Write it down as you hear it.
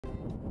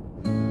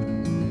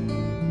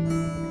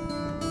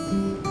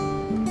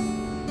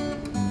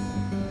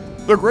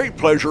The great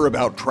pleasure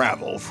about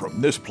travel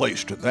from this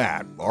place to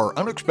that are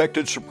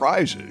unexpected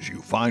surprises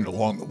you find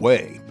along the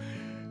way.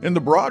 In the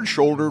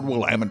broad-shouldered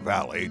Willamette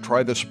Valley,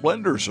 try the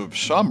splendors of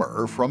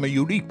summer from a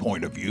unique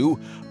point of view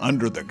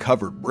under the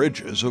covered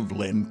bridges of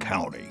Linn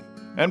County.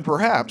 And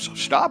perhaps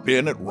stop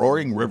in at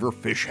Roaring River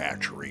Fish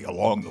Hatchery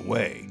along the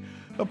way,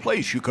 a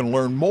place you can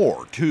learn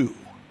more too.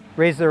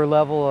 Raise their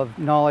level of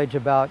knowledge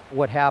about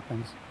what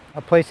happens. A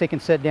place they can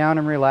sit down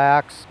and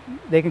relax.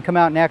 They can come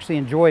out and actually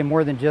enjoy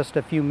more than just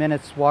a few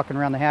minutes walking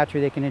around the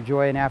hatchery. They can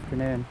enjoy an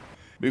afternoon.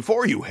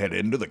 Before you head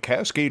into the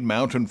Cascade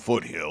Mountain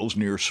foothills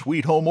near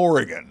Sweet Home,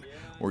 Oregon,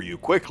 where you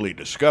quickly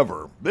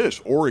discover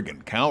this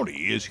Oregon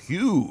county is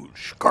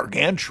huge,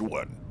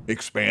 gargantuan,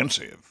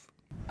 expansive.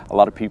 A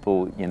lot of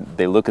people,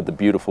 they look at the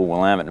beautiful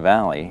Willamette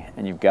Valley,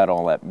 and you've got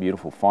all that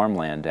beautiful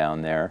farmland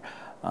down there,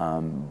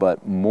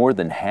 but more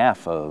than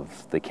half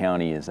of the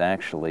county is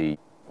actually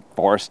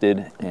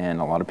forested,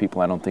 and a lot of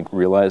people I don't think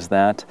realize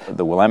that.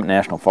 The Willamette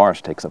National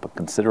Forest takes up a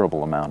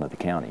considerable amount of the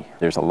county.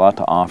 There's a lot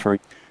to offer.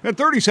 At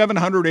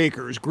 3,700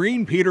 acres,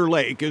 Green Peter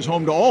Lake is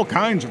home to all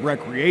kinds of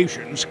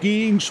recreation: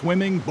 skiing,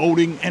 swimming,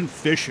 boating, and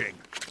fishing.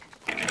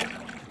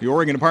 The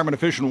Oregon Department of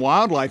Fish and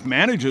Wildlife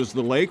manages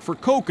the lake for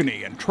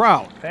kokanee and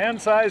trout.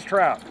 Fan-sized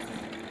trout.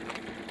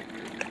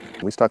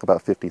 We stock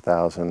about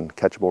 50,000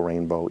 catchable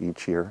rainbow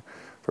each year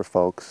for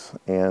folks,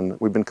 and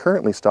we've been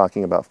currently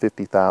stocking about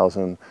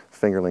 50,000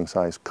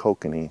 fingerling-sized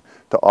kokanee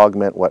to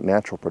augment what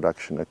natural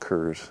production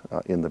occurs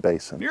in the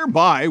basin.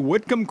 Nearby,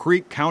 Whitcomb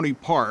Creek County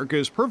Park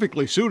is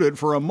perfectly suited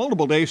for a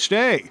multiple-day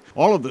stay.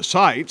 All of the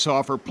sites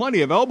offer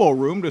plenty of elbow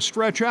room to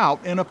stretch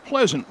out in a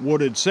pleasant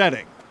wooded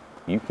setting.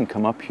 You can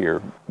come up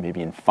here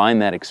maybe and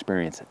find that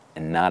experience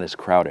and not as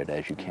crowded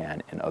as you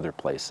can in other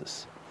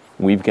places.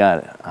 We've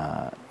got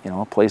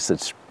a place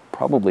that's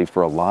probably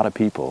for a lot of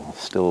people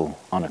still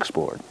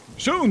unexplored.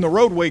 Soon the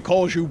roadway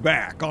calls you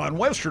back on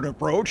western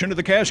approach into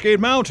the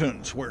Cascade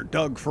Mountains, where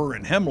Doug Fir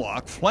and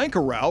Hemlock flank a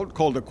route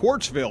called the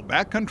Quartzville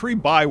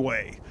Backcountry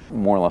Byway.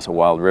 More or less a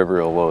wild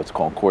river, although it's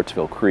called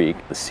Quartzville Creek.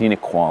 The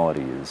scenic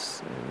quality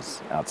is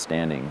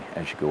outstanding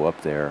as you go up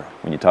there.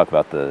 When you talk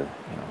about the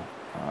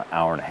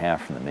hour and a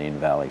half from the main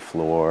valley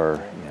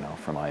floor,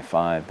 from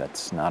I-5,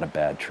 that's not a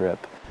bad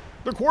trip.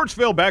 The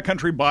Quartzville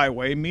Backcountry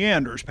Byway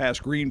meanders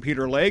past Green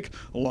Peter Lake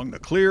along the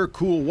clear,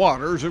 cool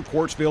waters of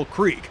Quartzville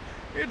Creek.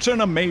 It's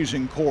an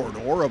amazing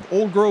corridor of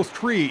old-growth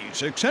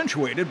trees,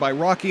 accentuated by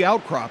rocky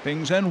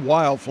outcroppings and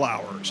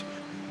wildflowers.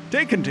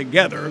 Taken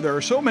together, there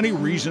are so many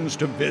reasons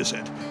to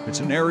visit.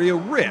 It's an area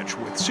rich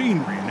with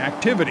scenery and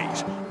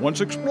activities. Once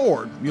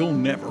explored, you'll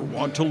never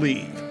want to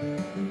leave.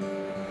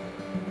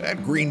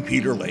 At Green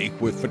Peter Lake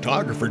with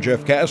photographer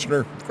Jeff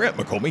Kastner, Grant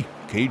McOmie,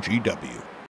 KGW.